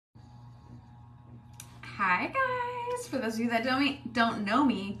Hi guys, for those of you that don't know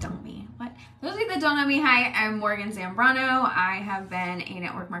me, For those of you that don't know me, hi, I'm Morgan Zambrano. I have been a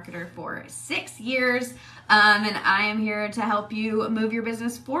network marketer for 6 years, and I am here to help you move your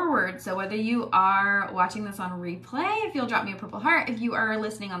business forward. So whether you are watching this on replay, if you'll drop me a purple heart, if you are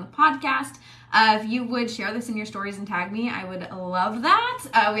listening on the podcast, if you would share this in your stories and tag me, I would love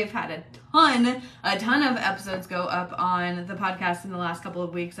that. We've had a ton of episodes go up on the podcast in the last couple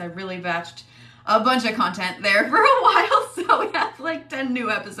of weeks. I really batched a bunch of content there for a while, so we have like 10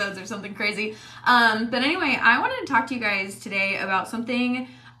 new episodes or something crazy. But anyway, I wanted to talk to you guys today about something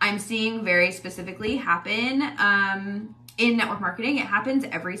I'm seeing very specifically happen in network marketing. It happens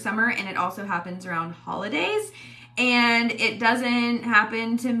every summer, and it also happens around holidays. And it doesn't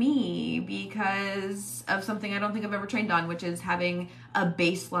happen to me because of something I don't think I've ever trained on, which is having a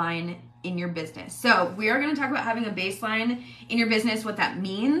baseline in your business. So we are going to talk about having a baseline in your business, what that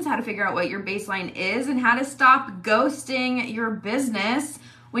means, how to figure out what your baseline is, and how to stop ghosting your business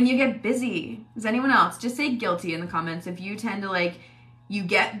when you get busy. Does anyone else? Just say guilty in the comments if you tend to you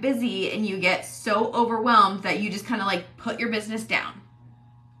get busy and you get so overwhelmed that you just kind of put your business down.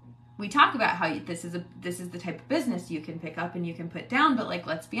 We talk about how this is the type of business you can pick up and you can put down, but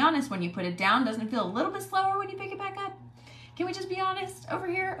let's be honest, when you put it down, doesn't it feel a little bit slower when you pick it back up? Can we just be honest over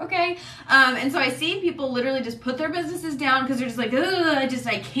here? Okay. And so I see people literally just put their businesses down because they're just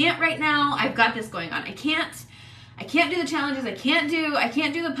I can't right now. I've got this going on. I can't do the challenges. I can't do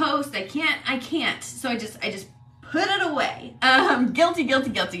the post. I can't. So I just put it away. Guilty.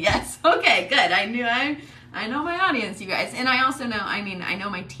 Yes. Okay, good. I know my audience, you guys. And I also know, I know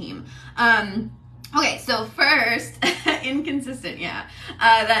my team. Okay, so first, inconsistent, yeah.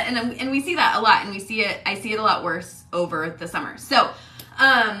 And we see that a lot, and I see it a lot worse over the summer. So,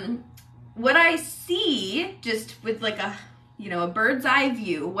 what I see, just with a bird's eye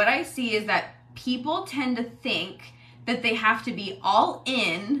view, what I see is that people tend to think that they have to be all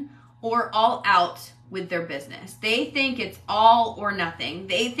in or all out with their business. They think it's all or nothing.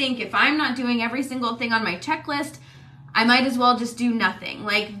 They think if I'm not doing every single thing on my checklist, I might as well just do nothing.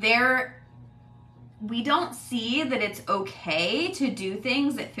 We don't see that it's okay to do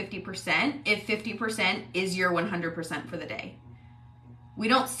things at 50% if 50% is your 100% for the day. We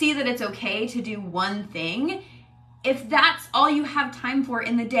don't see that it's okay to do one thing if that's all you have time for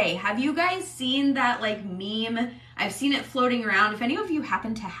in the day. Have you guys seen that meme? I've seen it floating around. If any of you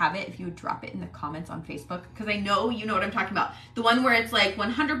happen to have it, if you would drop it in the comments on Facebook, because I know you know what I'm talking about. The one where it's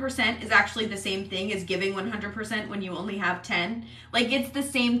 100% is actually the same thing as giving 100% when you only have 10. It's the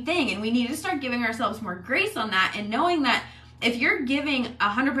same thing, and we need to start giving ourselves more grace on that and knowing that if you're giving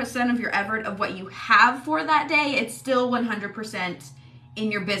 100% of your effort of what you have for that day, it's still 100%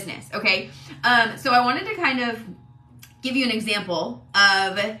 in your business, okay? So I wanted to kind of give you an example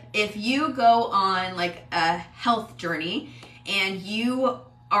of if you go on a health journey and you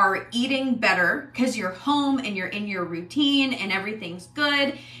are eating better because you're home and you're in your routine and everything's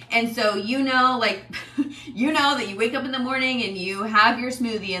good. And so you know that you wake up in the morning and you have your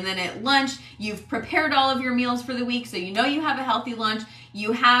smoothie, and then at lunch you've prepared all of your meals for the week, so you know you have a healthy lunch.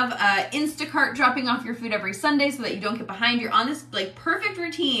 You have Instacart dropping off your food every Sunday so that you don't get behind. You're on this perfect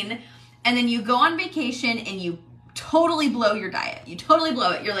routine, and then you go on vacation and you totally blow your diet. You totally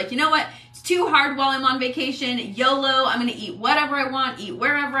blow it. You're you know what? It's too hard while I'm on vacation. YOLO. I'm going to eat whatever I want, eat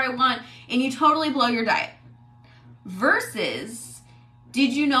wherever I want, and you totally blow your diet. Versus,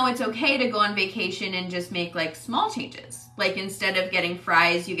 did you know it's okay to go on vacation and just make small changes? Instead of getting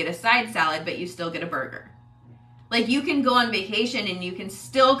fries, you get a side salad, but you still get a burger. You can go on vacation and you can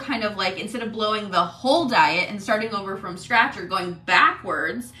still kind of instead of blowing the whole diet and starting over from scratch or going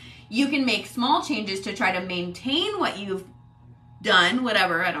backwards, you can make small changes to try to maintain what you've done,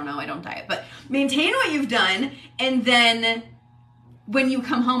 whatever, I don't know, I don't diet, but maintain what you've done, and then when you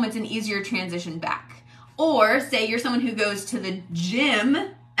come home, it's an easier transition back. Or say you're someone who goes to the gym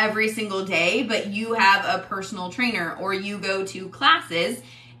every single day, but you have a personal trainer, or you go to classes,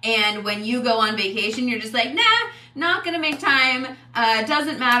 and when you go on vacation, you're just nah, not gonna make time,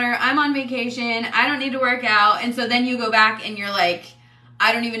 doesn't matter, I'm on vacation, I don't need to work out, and so then you go back and you're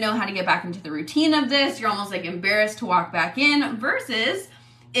I don't even know how to get back into the routine of this. You're almost embarrassed to walk back in, versus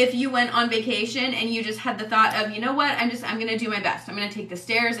if you went on vacation and you just had the thought of, you know what, I'm going to do my best. I'm going to take the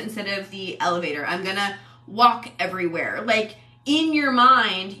stairs instead of the elevator. I'm going to walk everywhere. In your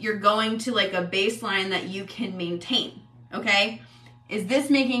mind, you're going to a baseline that you can maintain. Okay. Is this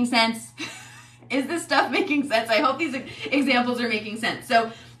making sense? Is this stuff making sense? I hope these examples are making sense.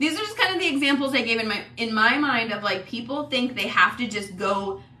 So these are just kind of the examples I gave in my mind of people think they have to just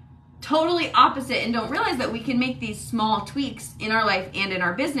go totally opposite and don't realize that we can make these small tweaks in our life and in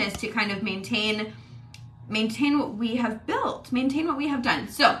our business to kind of maintain maintain what we have built, maintain what we have done.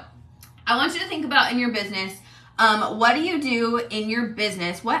 So I want you to think about in your business, what do you do in your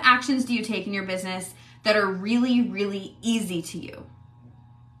business? What actions do you take in your business that are really, really easy to you?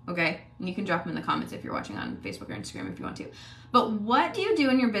 Okay, and you can drop them in the comments if you're watching on Facebook or Instagram if you want to. But what do you do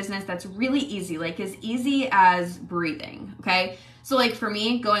in your business that's really easy, like as easy as breathing, okay? So like for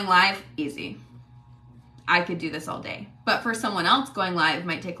me, going live, easy. I could do this all day. But for someone else, going live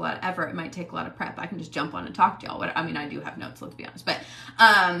might take a lot of effort. It might take a lot of prep. I can just jump on and talk to y'all. I mean, I do have notes, let's be honest. But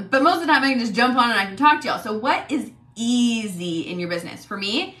most of the time I can just jump on and I can talk to y'all. So what is easy in your business? For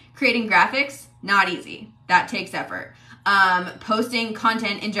me, creating graphics, not easy. That takes effort. Posting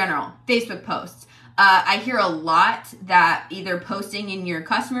content in general, Facebook posts. I hear a lot that either posting in your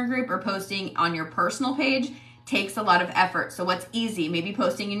customer group or posting on your personal page takes a lot of effort. So what's easy? Maybe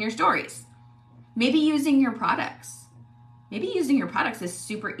posting in your stories. Maybe using your products. Maybe using your products is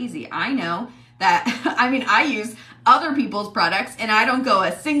super easy. I know that, I use other people's products and I don't go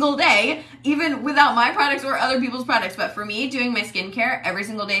a single day, even without my products or other people's products. But for me, doing my skincare every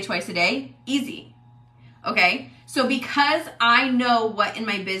single day, twice a day, easy. Okay? So because I know what in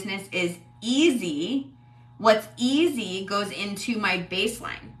my business is easy, what's easy goes into my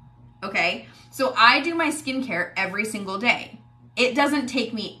baseline. Okay? So I do my skincare every single day. It doesn't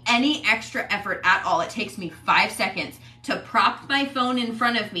take me any extra effort at all. It takes me 5 seconds to prop my phone in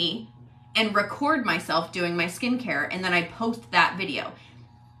front of me and record myself doing my skincare, and then I post that video.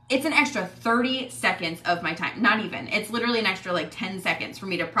 It's an extra 30 seconds of my time. Not even. It's literally an extra like 10 seconds for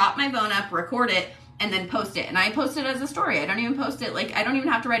me to prop my phone up, record it, and then post it. And I post it as a story. I don't even post it, I don't even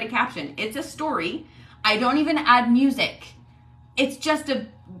have to write a caption. It's a story. I don't even add music. It's just a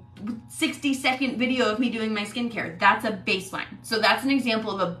 60-second video of me doing my skincare. That's a baseline. So that's an example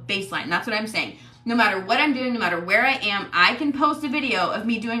of a baseline. That's what I'm saying. No matter what I'm doing, no matter where I am, I can post a video of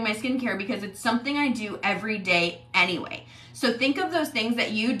me doing my skincare because it's something I do every day anyway. So think of those things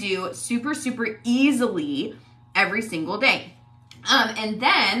that you do super, super easily every single day. And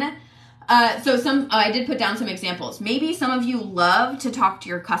then, I did put down some examples. Maybe some of you love to talk to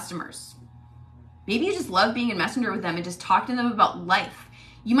your customers. Maybe you just love being in Messenger with them and just talk to them about life.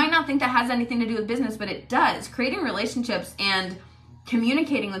 You might not think that has anything to do with business, but it does. Creating relationships and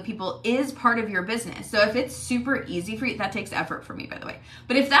communicating with people is part of your business. So if it's super easy for you, that takes effort for me, by the way.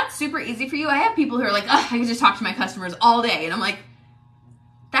 But if that's super easy for you, I have people who are like, I can just talk to my customers all day. And I'm like,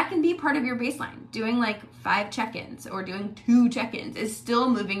 that can be part of your baseline. Doing like 5 check-ins or doing 2 check-ins is still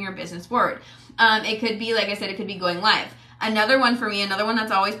moving your business forward. It could be, like I said, it could be going live. Another one for me, another one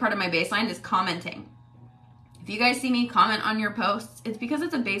that's always part of my baseline is commenting. If you guys see me comment on your posts, it's because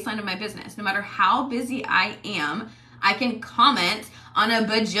it's a baseline of my business. No matter how busy I am, I can comment on a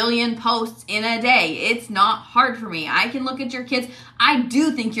bajillion posts in a day. It's not hard for me. I can look at your kids. I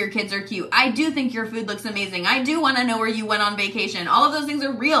do think your kids are cute. I do think your food looks amazing. I do want to know where you went on vacation. All of those things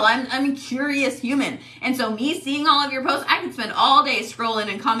are real. I'm a curious human. And so me seeing all of your posts, I could spend all day scrolling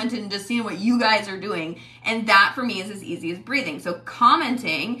and commenting and just seeing what you guys are doing. And that for me is as easy as breathing. So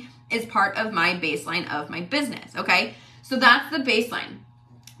commenting is part of my baseline of my business, okay? So that's the baseline.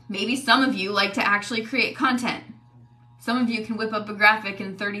 Maybe some of you like to actually create content. Some of you can whip up a graphic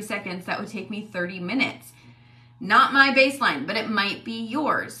in 30 seconds. That would take me 30 minutes. Not my baseline, but it might be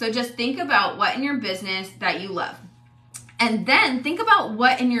yours. So just think about what in your business that you love. And then think about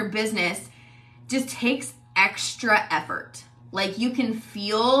what in your business just takes extra effort. Like you can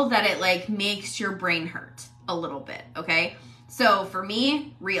feel that it like makes your brain hurt a little bit, okay? So for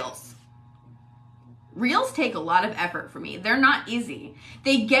me, Reels. Reels take a lot of effort for me. They're not easy.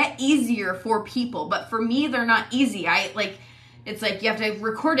 They get easier for people, but for me, they're not easy. It's like you have to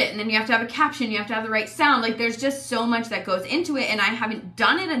record it and then you have to have a caption, you have to have the right sound. Like there's just so much that goes into it and I haven't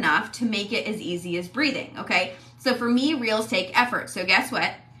done it enough to make it as easy as breathing, okay? So for me, Reels take effort. So guess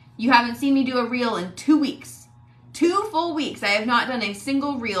what? You haven't seen me do a Reel in 2 weeks. 2 full weeks. I have not done a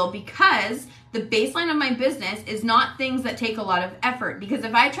single Reel because the baseline of my business is not things that take a lot of effort. Because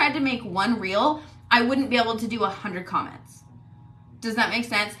if I tried to make 1 Reel, I wouldn't be able to do 100 comments. Does that make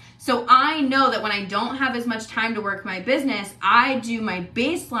sense? So I know that when I don't have as much time to work my business, I do my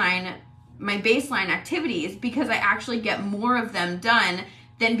baseline activities because I actually get more of them done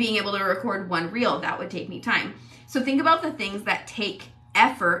than being able to record 1 Reel. That would take me time. So think about the things that take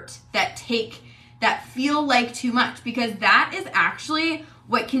effort, that feel like too much, because that is actually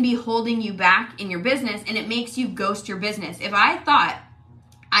what can be holding you back in your business, and it makes you ghost your business. If I thought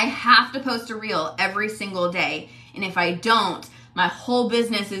I have to post a Reel every single day, and if I don't, my whole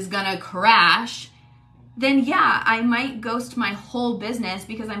business is gonna crash, then yeah, I might ghost my whole business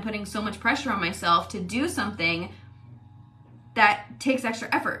because I'm putting so much pressure on myself to do something that takes extra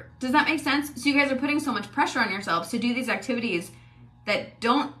effort. Does that make sense? So you guys are putting so much pressure on yourselves to do these activities that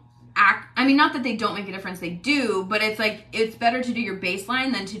don't not that they don't make a difference, they do, but it's like, it's better to do your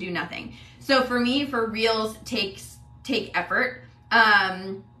baseline than to do nothing. So for me, for reels take effort.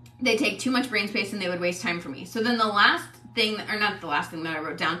 They take too much brain space and they would waste time for me. So then the last thing, or not the last thing that I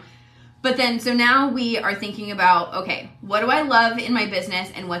wrote down, but then, so now we are thinking about, okay, what do I love in my business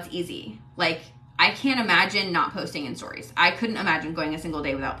and what's easy? Like, I can't imagine not posting in stories. I couldn't imagine going a single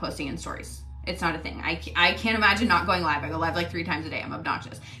day without posting in stories. It's not a thing. I can't imagine not going live. I go live like 3 times a day. I'm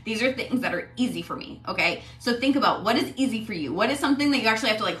obnoxious. These are things that are easy for me, okay? So think about what is easy for you. What is something that you actually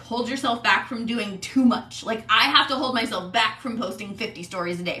have to like hold yourself back from doing too much? Like, I have to hold myself back from posting 50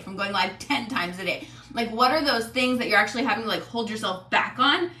 stories a day, from going live 10 times a day. Like, what are those things that you're actually having to like hold yourself back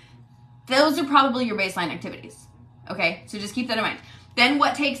on? Those are probably your baseline activities, okay? So just keep that in mind. Then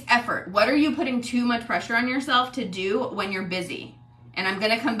what takes effort? What are you putting too much pressure on yourself to do when you're busy? And I'm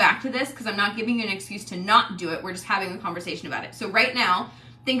going to come back to this because I'm not giving you an excuse to not do it. We're just having a conversation about it. So right now,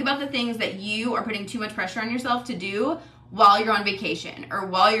 think about the things that you are putting too much pressure on yourself to do while you're on vacation, or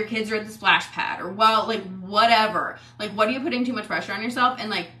while your kids are at the splash pad, or while like whatever. Like, what are you putting too much pressure on yourself? And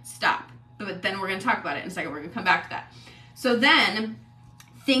like, stop. But then we're going to talk about it in a second. We're going to come back to that. So then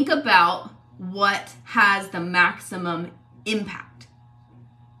think about what has the maximum impact.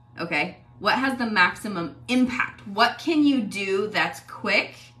 Okay? What has the maximum impact? What can you do that's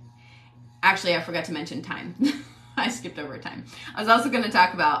quick? Actually, I forgot to mention time. I skipped over time. I was also going to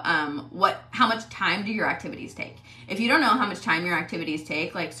talk about how much time do your activities take? If you don't know how much time your activities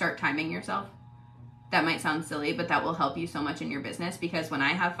take, like, start timing yourself. That might sound silly, but that will help you so much in your business, because when I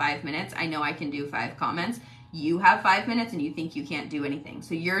have 5 minutes, I know I can do 5 comments. You have 5 minutes and you think you can't do anything.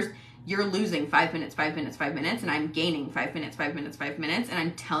 So you're losing 5 minutes, 5 minutes, 5 minutes, and I'm gaining 5 minutes, 5 minutes, 5 minutes. And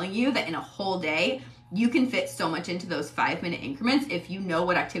I'm telling you that in a whole day, you can fit so much into those 5-minute increments if you know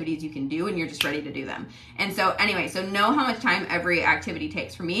what activities you can do and you're just ready to do them. And so anyway, so know how much time every activity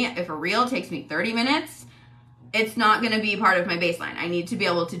takes. For me, if a reel takes me 30 minutes, it's not going to be part of my baseline. I need to be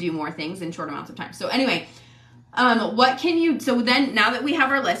able to do more things in short amounts of time. So anyway, what can you, so then now that we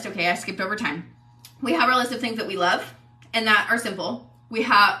have our list, okay, I skipped over time. We have our list of things that we love and that are simple. We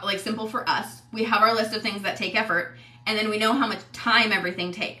have, like, simple for us. We have our list of things that take effort, and then we know how much time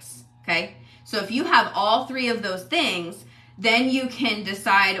everything takes, okay? So if you have all 3 of those things, then you can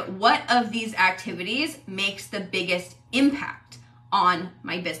decide what of these activities makes the biggest impact on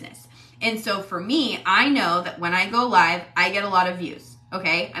my business. And so for me, I know that when I go live, I get a lot of views,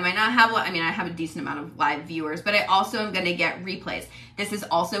 okay? I might not have, I have a decent amount of live viewers, but I also am going to get replays. This is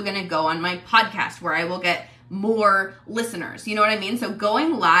also going to go on my podcast where I will get more listeners. You know what I mean? So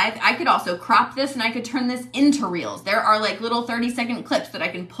going live, I could also crop this and I could turn this into reels. There are like little 30-second clips that I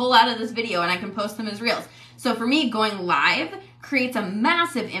can pull out of this video and I can post them as reels. So for me, going live creates a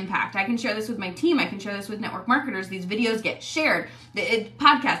massive impact. I can share this with my team. I can share this with network marketers. These videos get shared. It's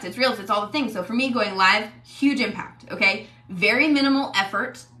podcast, it's reels, it's all the things. So for me, going live, huge impact, okay? Very minimal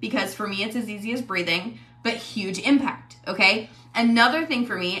effort, because for me, it's as easy as breathing, but huge impact, okay? Another thing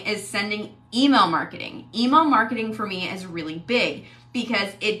for me is sending email marketing. Email marketing for me is really big because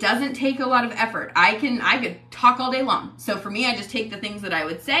it doesn't take a lot of effort. I could talk all day long. So for me, I just take the things that I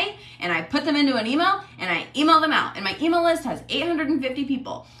would say and I put them into an email and I email them out. And my email list has 850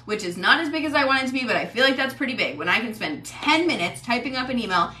 people, which is not as big as I want it to be, but I feel like that's pretty big. When I can spend 10 minutes typing up an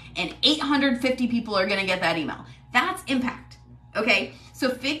email and 850 people are gonna get that email. That's impact, okay? So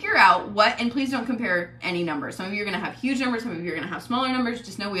figure out what, and please don't compare any numbers. Some of you are gonna have huge numbers, some of you are gonna have smaller numbers.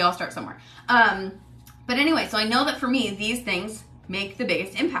 Just know we all start somewhere. But anyway, so I know that for me, these things make the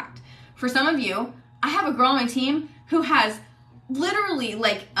biggest impact. For some of you, I have a girl on my team who has literally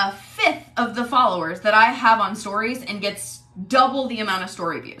like a 1/5 of the followers that I have on stories and gets double the amount of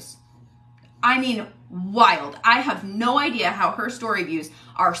story views. I mean, wild. I have no idea how her story views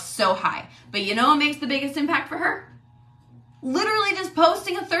are so high. But you know what makes the biggest impact for her? Literally just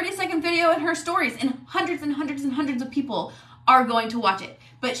posting a 30-second video in her stories, and hundreds and hundreds and hundreds of people are going to watch it.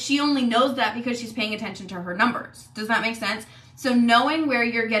 But she only knows that because she's paying attention to her numbers. Does that make sense? So knowing where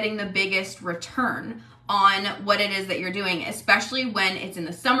you're getting the biggest return on what it is that you're doing, especially when it's in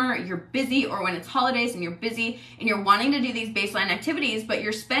the summer, you're busy, or when it's holidays and you're busy and you're wanting to do these baseline activities, but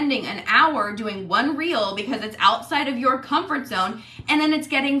you're spending an hour doing one reel because it's outside of your comfort zone, and then it's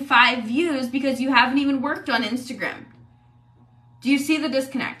getting 5 views because you haven't even worked on Instagram. Do you see the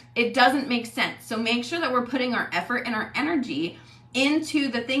disconnect? It doesn't make sense. So make sure that we're putting our effort and our energy into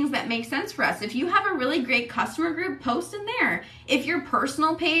the things that make sense for us. If you have a really great customer group, post in there. If your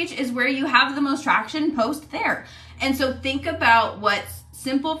personal page is where you have the most traction, post there. And so think about what's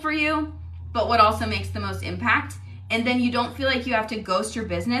simple for you, but what also makes the most impact, and then you don't feel like you have to ghost your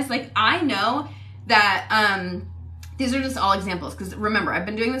business. Like, I know that these are just all examples, because remember, I've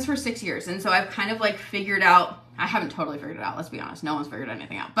been doing this for 6 years, and so I've kind of like figured out, I haven't totally figured it out, let's be honest, no one's figured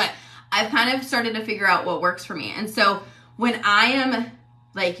anything out, but I've kind of started to figure out what works for me. And so when I am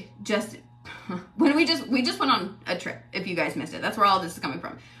like when we just went on a trip, if you guys missed it, that's where all this is coming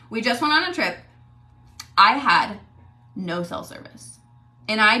from. We just went on a trip. I had no cell service,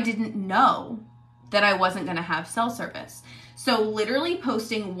 and I didn't know that I wasn't going to have cell service. So literally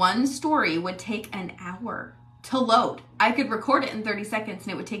posting one story would take an hour to load. I could record it in 30 seconds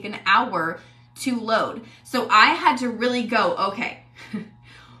and it would take an hour to load. So I had to really go, okay,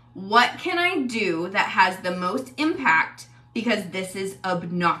 what can I do that has the most impact, because this is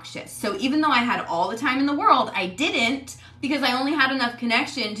obnoxious. So even though I had all the time in the world, I didn't, because I only had enough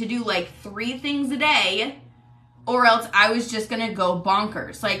connection to do like 3 things a day, or else I was just gonna go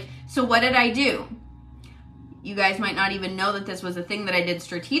bonkers. Like, so what did I do? You guys might not even know that this was a thing that I did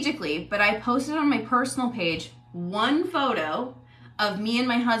strategically, but I posted on my personal page 1 photo of me and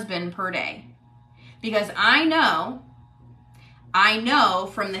my husband per day. Because I know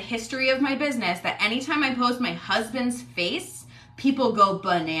from the history of my business that anytime I post my husband's face, people go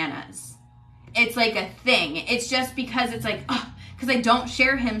bananas. It's like a thing. It's just because it's like, because I don't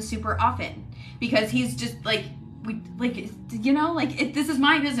share him super often, because he's just like, this is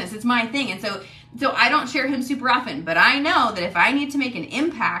my business, it's my thing. And so I don't share him super often, but I know that if I need to make an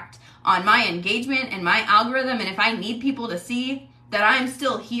impact on my engagement and my algorithm, and if I need people to see that I'm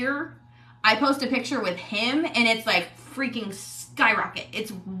still here, I post a picture with him and it's like freaking skyrocket.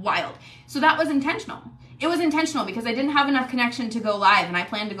 It's wild. So that was intentional. It was intentional because I didn't have enough connection to go live, and I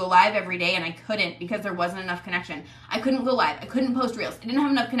planned to go live every day, and I couldn't because there wasn't enough connection. I couldn't go live. I couldn't post reels. I didn't have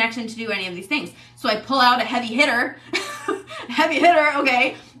enough connection to do any of these things. So I pull out a heavy hitter,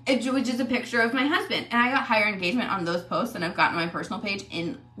 okay, which is a picture of my husband. And I got higher engagement on those posts than I've gotten on my personal page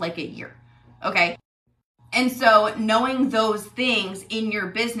in like a year, okay? And so knowing those things in your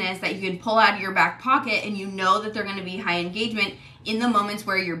business that you can pull out of your back pocket, and you know that they're going to be high engagement in the moments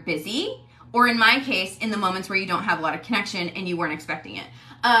where you're busy, or in my case, in the moments where you don't have a lot of connection and you weren't expecting it.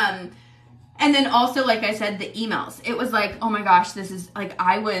 And then also, like I said, the emails. It was like, oh my gosh, this is like,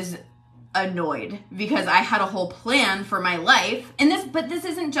 I was annoyed because I had a whole plan for my life. But this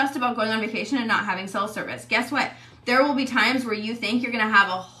isn't just about going on vacation and not having cell service. Guess what? There will be times where you think you're going to have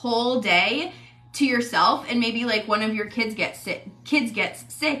a whole day to yourself, and maybe like one of your kids gets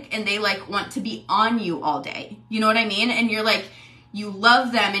sick and they like want to be on you all day. You know what I mean? And you're like, you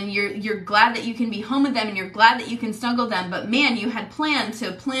love them, and you're glad that you can be home with them, and you're glad that you can snuggle them, but man, you had planned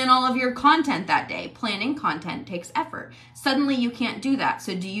to plan all of your content that day. Planning content takes effort. Suddenly you can't do that.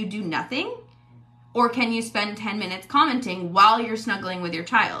 So do you do nothing? Or can you spend 10 minutes commenting while you're snuggling with your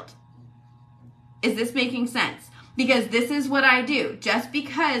child? Is this making sense? Because this is what I do. Just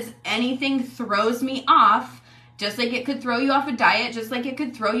because anything throws me off, just like it could throw you off a diet, just like it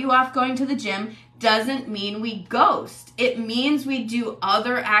could throw you off going to the gym, doesn't mean we ghost. It means we do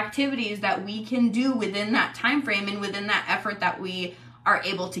other activities that we can do within that time frame and within that effort that we are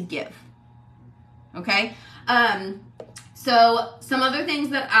able to give. Okay? So some other things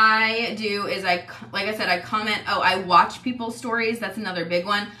that I do is I comment. I watch people's stories. That's another big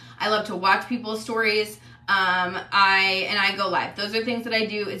one. I love to watch people's stories. I go live. Those are things that I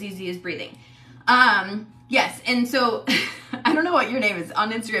do as easy as breathing. Yes, and so I don't know what your name is.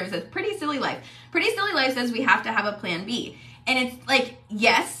 On Instagram it says Pretty Silly Life. Pretty Silly Life says we have to have a plan B. And it's like,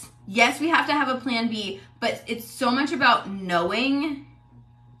 yes, we have to have a plan B, but it's so much about knowing.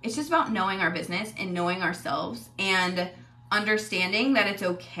 It's just about knowing our business and knowing ourselves and understanding that it's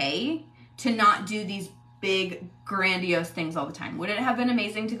okay to not do these big, grandiose things all the time. Would it have been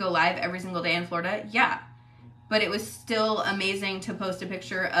amazing to go live every single day in Florida? Yeah. But it was still amazing to post a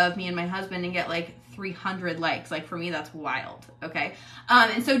picture of me and my husband and get like 300 likes. Like, for me, that's wild. Okay.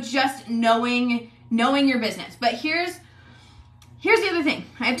 And so just knowing your business. But here's the other thing.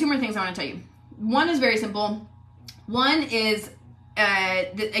 I have 2 more things I want to tell you. One is very simple. One is,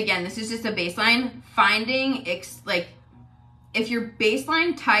 again, this is just a baseline. Finding, if your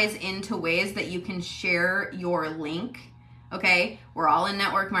baseline ties into ways that you can share your link. Okay, we're all in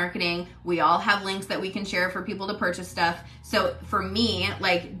network marketing. We all have links that we can share for people to purchase stuff. So for me,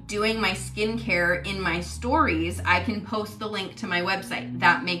 like doing my skincare in my stories, I can post the link to my website.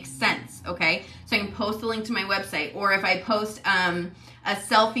 That makes sense, okay? So I can post the link to my website. Or if I post a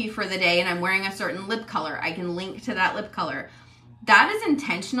selfie for the day and I'm wearing a certain lip color, I can link to that lip color. That is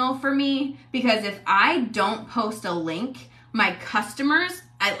intentional for me, because if I don't post a link, my customers,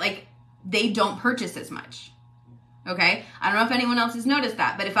 they don't purchase as much. Okay, I don't know if anyone else has noticed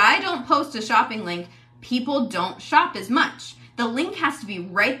that, but if I don't post a shopping link, people don't shop as much. The link has to be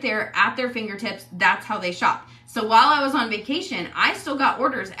right there at their fingertips. That's how they shop. So while I was on vacation, I still got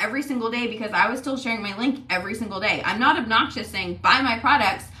orders every single day because I was still sharing my link every single day. I'm not obnoxious saying buy my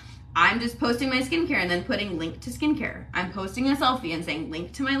products. I'm just posting my skincare and then putting link to skincare. I'm posting a selfie and saying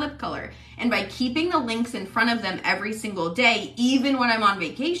link to my lip color. And by keeping the links in front of them every single day, even when I'm on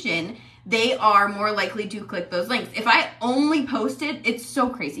vacation, they are more likely to click those links. If I only posted, it's so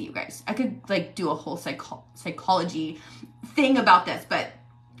crazy, you guys. I could like do a whole psychology thing about this, but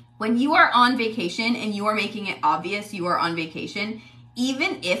when you are on vacation and you are making it obvious you are on vacation,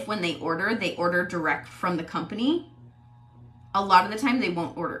 even if when they order direct from the company, a lot of the time they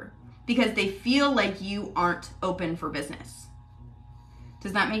won't order because they feel like you aren't open for business.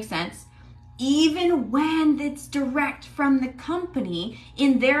 Does that make sense? Even when it's direct from the company,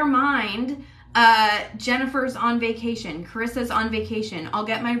 in their mind, Jennifer's on vacation, Carissa's on vacation, I'll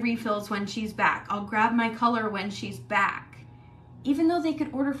get my refills when she's back, I'll grab my color when she's back, even though they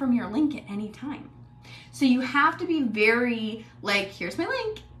could order from your link at any time. So you have to be very like, here's my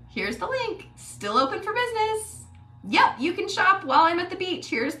link, here's the link, still open for business. Yep, you can shop while I'm at the beach,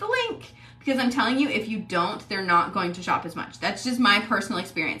 here's the link. Because I'm telling you, if you don't, they're not going to shop as much. That's just my personal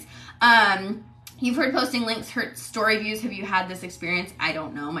experience. You've heard posting links hurt story views. Have you had this experience? I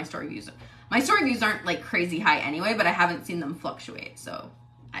don't know. My story views aren't like crazy high anyway, but I haven't seen them fluctuate. So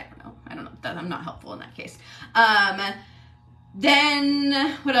I don't know. I'm not helpful in that case.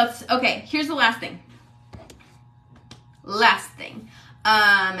 Then what else? Okay, here's the last thing.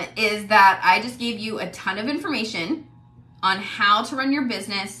 Is that I just gave you a ton of information on how to run your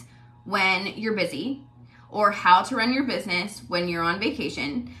business when you're busy, or how to run your business when you're on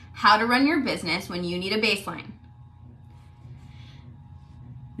vacation, how to run your business when you need a baseline.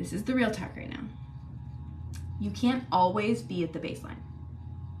 This is the real talk right now. You can't always be at the baseline.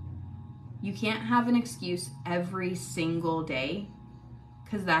 You can't have an excuse every single day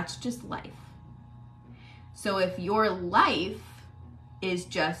because that's just life. So if your life is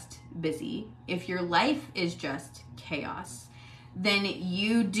just busy, if your life is just chaos, then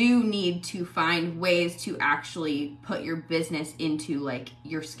you do need to find ways to actually put your business into like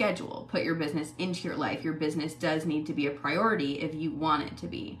your schedule, put your business into your life. Your business does need to be a priority if you want it to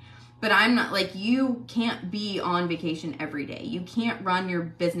be. But I'm not like, you can't be on vacation every day. You can't run your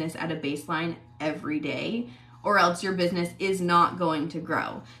business at a baseline every day, or else your business is not going to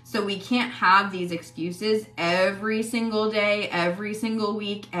grow. So we can't have these excuses every single day, every single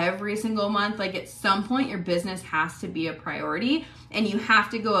week, every single month. Like at some point your business has to be a priority and you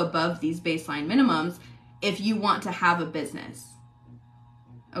have to go above these baseline minimums if you want to have a business.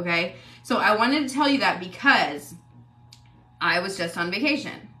 Okay? So I wanted to tell you that because I was just on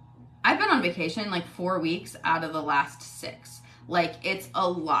vacation. I've been on vacation like 4 weeks out of the last 6. Like it's a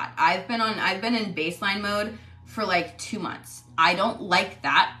lot. I've been in baseline mode for like 2 months. I don't like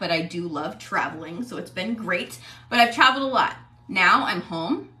that, but I do love traveling, so it's been great. But I've traveled a lot. Now I'm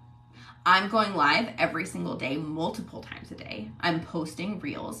home. I'm going live every single day, multiple times a day. I'm posting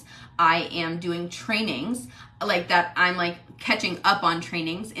reels. I am doing trainings like that. I'm like catching up on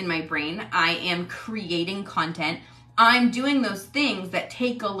trainings in my brain. I am creating content. I'm doing those things that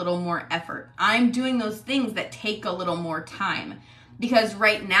take a little more effort. I'm doing those things that take a little more time because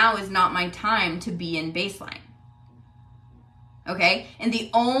right now is not my time to be in baseline. Okay? And the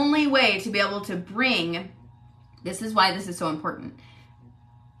only way to be able to bring, this is why this is so important.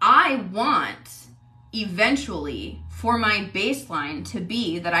 I want eventually for my baseline to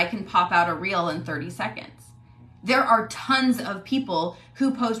be that I can pop out a reel in 30 seconds. There are tons of people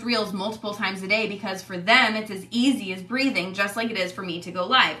who post reels multiple times a day because for them it's as easy as breathing, just like it is for me to go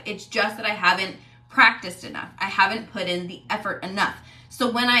live. It's just that I haven't practiced enough. I haven't put in the effort enough. So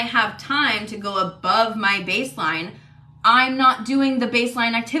when I have time to go above my baseline, I'm not doing the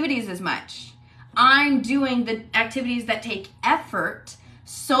baseline activities as much. I'm doing the activities that take effort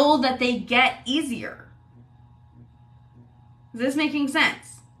so that they get easier. Is this making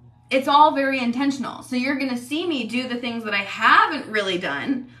sense? It's all very intentional. So you're going to see me do the things that I haven't really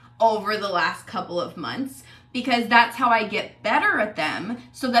done over the last couple of months because that's how I get better at them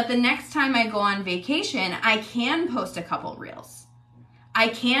so that the next time I go on vacation, I can post a couple reels. I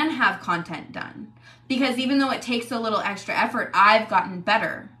can have content done. Because even though it takes a little extra effort, I've gotten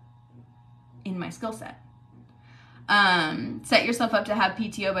better in my skill set. Set yourself up to have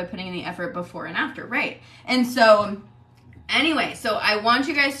PTO by putting in the effort before and after, right? And so, anyway, so I want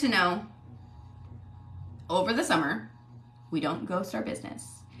you guys to know, over the summer, we don't ghost our business.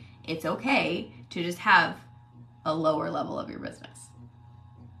 It's okay to just have a lower level of your business.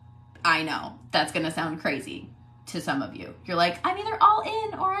 I know, that's going to sound crazy to some of you. You're like, I'm either all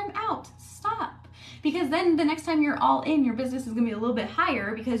in or I'm out. Stop. because then the next time you're all in, your business is gonna be a little bit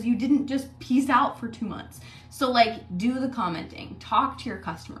higher because you didn't just peace out for 2 months. So like, do the commenting, talk to your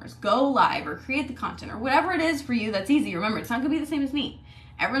customers, go live or create the content or whatever it is for you that's easy. Remember, it's not gonna be the same as me.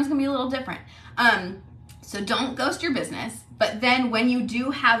 Everyone's gonna be a little different. So don't ghost your business, but then when you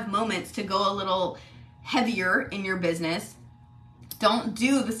do have moments to go a little heavier in your business, don't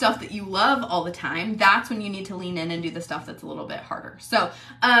do the stuff that you love all the time. That's when you need to lean in and do the stuff that's a little bit harder. So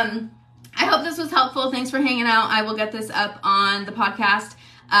I hope this was helpful. Thanks for hanging out. I will get this up on the podcast.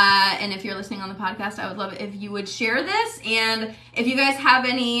 And if you're listening on the podcast, I would love it if you would share this. And if you guys have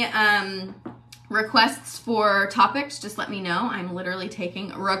any requests for topics, just let me know. I'm literally taking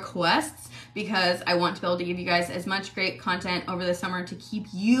requests because I want to be able to give you guys as much great content over the summer to keep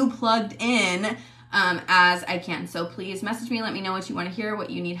you plugged in as I can. So please message me, let me know what you want to hear, what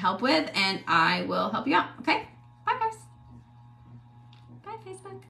you need help with, and I will help you out. Okay? Bye, guys.